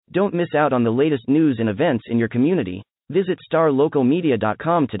Don't miss out on the latest news and events in your community. Visit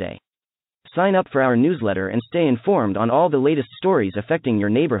starlocalmedia.com today. Sign up for our newsletter and stay informed on all the latest stories affecting your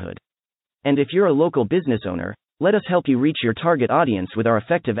neighborhood. And if you're a local business owner, let us help you reach your target audience with our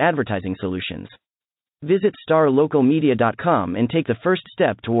effective advertising solutions. Visit starlocalmedia.com and take the first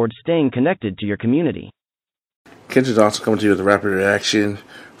step towards staying connected to your community. Kendra Johnson coming to you with a rapid reaction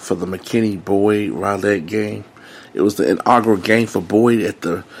for the McKinney-Boyd Rowlett game. It was the inaugural game for Boyd at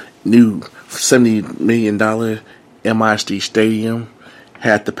the new $70 million MISD Stadium.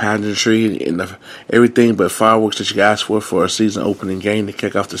 Had the pageantry and everything but fireworks that you asked for a season opening game to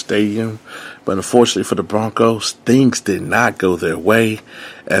kick off the stadium. But unfortunately for the Broncos, things did not go their way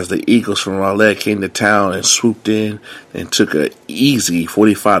as the Eagles from Rowlett came to town and swooped in and took an easy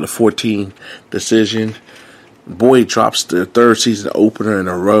 45-14 decision. Boyd drops their third season opener in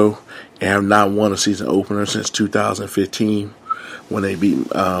a row and have not won a season opener since 2015 when they beat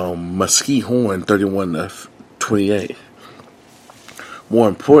Muskegon 31-28. More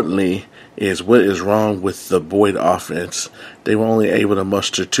importantly is what is wrong with the Boyd offense. They were only able to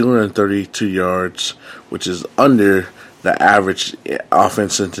muster 232 yards, which is under the average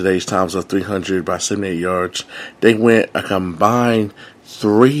offense in today's times of 300 by 78 yards. They went a combined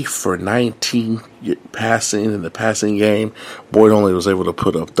 3 for 19 passing in the passing game. Boyd only was able to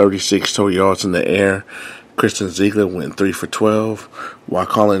put up 36 total yards in the air. Kristen Ziegler went 3 for 12, while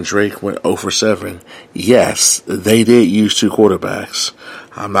Colin Drake went 0 for 7. Yes, they did use two quarterbacks.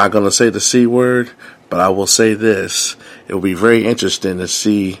 I'm not going to say the C word, but I will say this. It will be very interesting to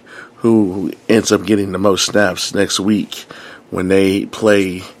see who ends up getting the most snaps next week when they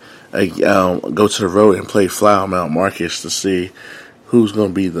play, go to the road and play Flower Mount Marcus to see who's going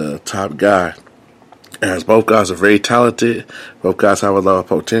to be the top guy. As both guys are very talented, both guys have a lot of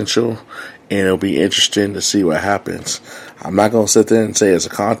potential, and it'll be interesting to see what happens. I'm not going to sit there and say it's a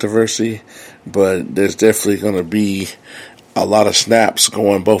controversy, but there's definitely going to be a lot of snaps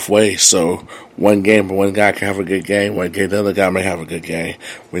going both ways. So one game, one guy can have a good game, one game, the other guy may have a good game.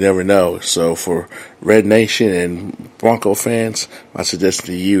 We never know. So for Red Nation and Bronco fans, my suggestion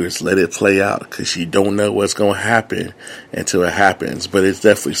to you is let it play out because you don't know what's going to happen until it happens. But it's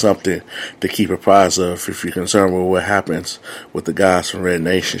definitely something to keep apprised of if you're concerned with what happens with the guys from Red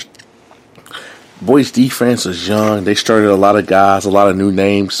Nation. Boyd's defense is young. They started a lot of guys, a lot of new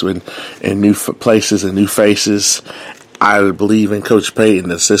names and new places and new faces. I believe in Coach Payton,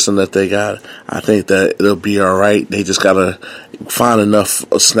 the system that they got. I think that it'll be all right. They just got to find enough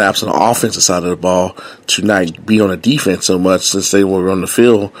snaps on the offensive side of the ball to not be on the defense so much since they were on the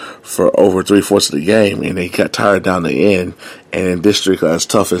field for over 3/4 of the game and they got tired down the end. And in district as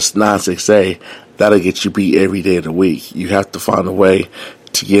tough as 9-6A, that'll get you beat every day of the week. You have to find a way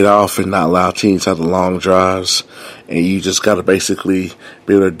to get off and not allow teams to have the long drives, and you just got to basically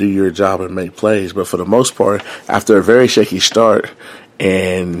be able to do your job and make plays. But for the most part, after a very shaky start,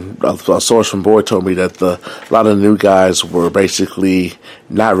 and a source from Boyd told me that a lot of the new guys were basically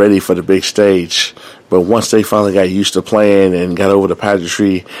not ready for the big stage. But once they finally got used to playing and got over the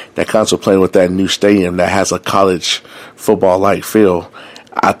pageantry that comes with playing with that new stadium that has a college football-like feel,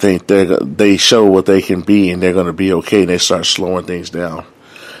 I think they show what they can be, and they're going to be okay, and they start slowing things down.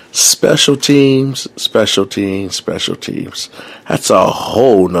 Special teams. That's a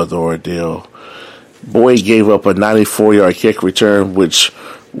whole nother ordeal. Boyd gave up a 94-yard kick return, which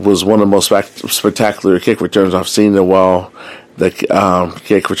was one of the most spectacular kick returns I've seen in a while. The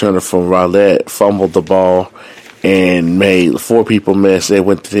kick returner from Rowlett fumbled the ball and made 4 people miss. They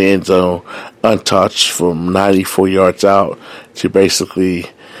went to the end zone untouched from 94 yards out to basically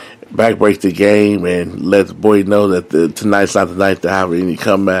backbreak the game and let Boyd know that tonight's not the night to have any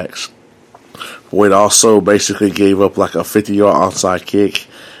comebacks. Boyd also basically gave up like a 50-yard onside kick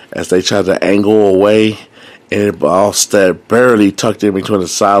as they tried to angle away, and it ball barely tucked in between the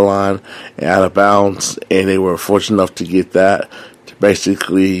sideline and out of bounds, and they were fortunate enough to get that to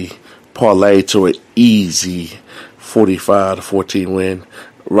basically parlay to an easy 45-14 win.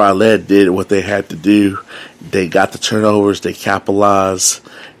 Rowlett did what they had to do. They got the turnovers, they capitalized,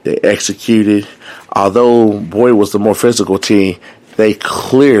 they executed. Although Boyd was the more physical team, they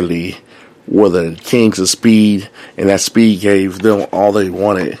clearly were the kings of speed, and that speed gave them all they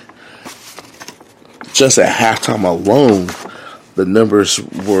wanted. Just at halftime alone, the numbers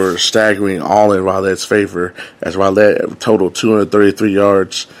were staggering, all in Rowlett's favor, as Rowlett totaled 233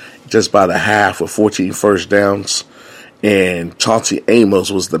 yards just by the half with 14 first downs. And Chauncey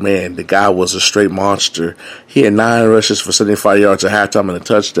Amos was the man. The guy was a straight monster. He had 9 rushes for 75 yards at halftime and a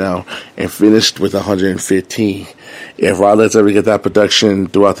touchdown and finished with 115. If Rowlett's ever get that production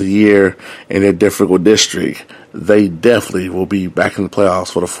throughout the year in their difficult district, they definitely will be back in the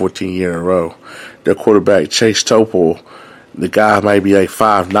playoffs for the 14th year in a row. Their quarterback, Chase Topol, the guy might be like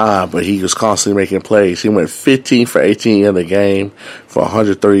 5'9", but he was constantly making plays. He went 15 for 18 in the game for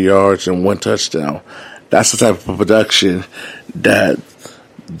 130 yards and 1 touchdown. That's the type of production that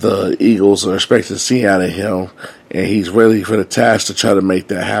the Eagles are expected to see out of him, and he's ready for the task to try to make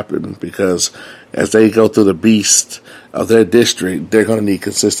that happen, because as they go through the beast of their district, they're going to need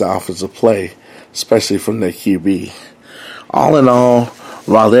consistent offensive play, especially from their QB. All in all,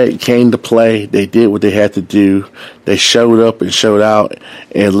 Rowlett came to play. They did what they had to do. They showed up and showed out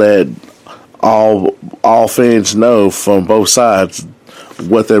and let all fans know from both sides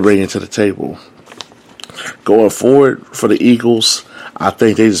what they're bringing to the table. Going forward for the Eagles, I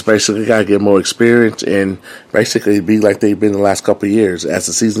think they just basically got to get more experience and basically be like they've been the last couple of years. As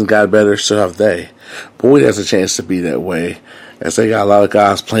the season got better, so have they. Boyd has a chance to be that way, as they got a lot of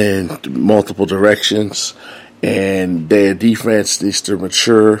guys playing multiple directions, and their defense needs to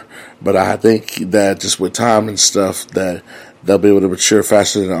mature. But I think that just with time and stuff, that they'll be able to mature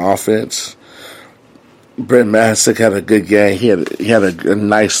faster than the offense. Brent Masick had a good game. He had a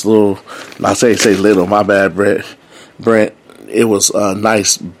nice little, I say little, my bad, Brent. It was a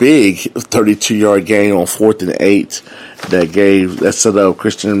nice big 32-yard gain on 4th and 8 that set up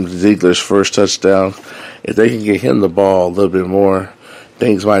Christian Ziegler's first touchdown. If they can get him the ball a little bit more,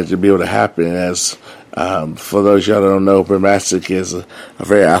 things might be able to happen. As for those y'all that don't know, Brent Masick is a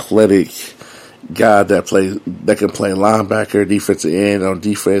very athletic guy that can play linebacker, defensive end on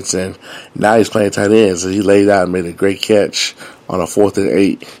defense, and now he's playing tight end. So he laid out and made a great catch on a 4th and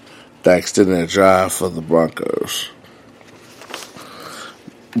 8 that extended a drive for the Broncos.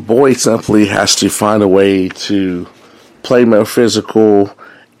 Boyd simply has to find a way to play more physical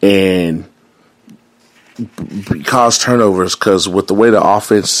and cause turnovers, because with the way the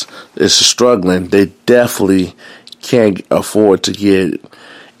offense is struggling, they definitely can't afford to get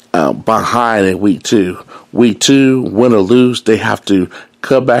behind in week 2. Week 2, win or lose, they have to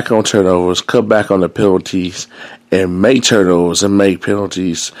cut back on turnovers, cut back on the penalties, and make turnovers and make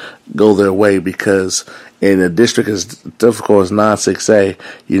penalties go their way, because in a district as difficult as 9-6A,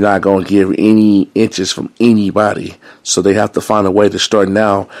 you're not going to give any inches from anybody. So they have to find a way to start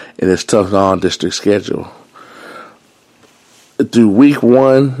now in this tough non-district schedule. Through week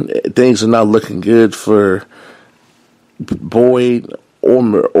 1, things are not looking good for Boyd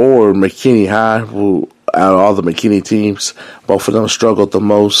or McKinney High, who out of all the McKinney teams, both of them struggled the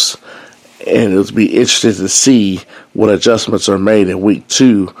most. And it'll be interesting to see what adjustments are made in week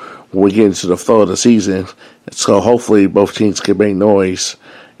 2 when we get into the flow of the season. So hopefully both teams can make noise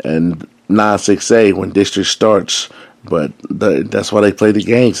and 9-6A when district starts. But that's why they play the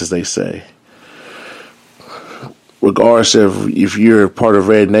games, as they say. Regardless of if you're part of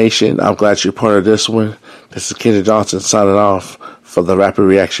Red Nation, I'm glad you're part of this one. This is Kendra Johnson signing off for the Rapid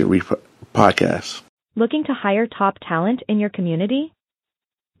Reaction podcast. Looking to hire top talent in your community?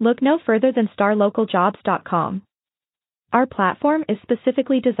 Look no further than starlocaljobs.com. Our platform is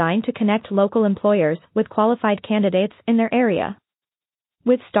specifically designed to connect local employers with qualified candidates in their area.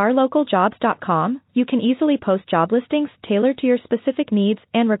 With starlocaljobs.com, you can easily post job listings tailored to your specific needs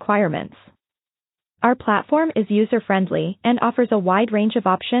and requirements. Our platform is user-friendly and offers a wide range of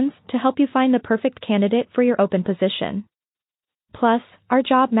options to help you find the perfect candidate for your open position. Plus, our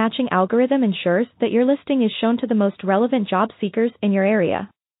job matching algorithm ensures that your listing is shown to the most relevant job seekers in your area.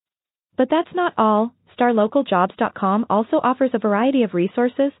 But that's not all. StarLocalJobs.com also offers a variety of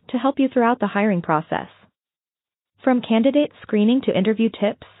resources to help you throughout the hiring process. From candidate screening to interview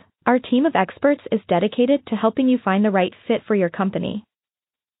tips, our team of experts is dedicated to helping you find the right fit for your company.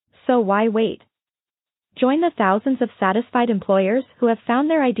 So why wait? Join the thousands of satisfied employers who have found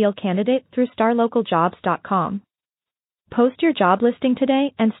their ideal candidate through StarLocalJobs.com. Post your job listing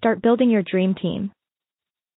today and start building your dream team.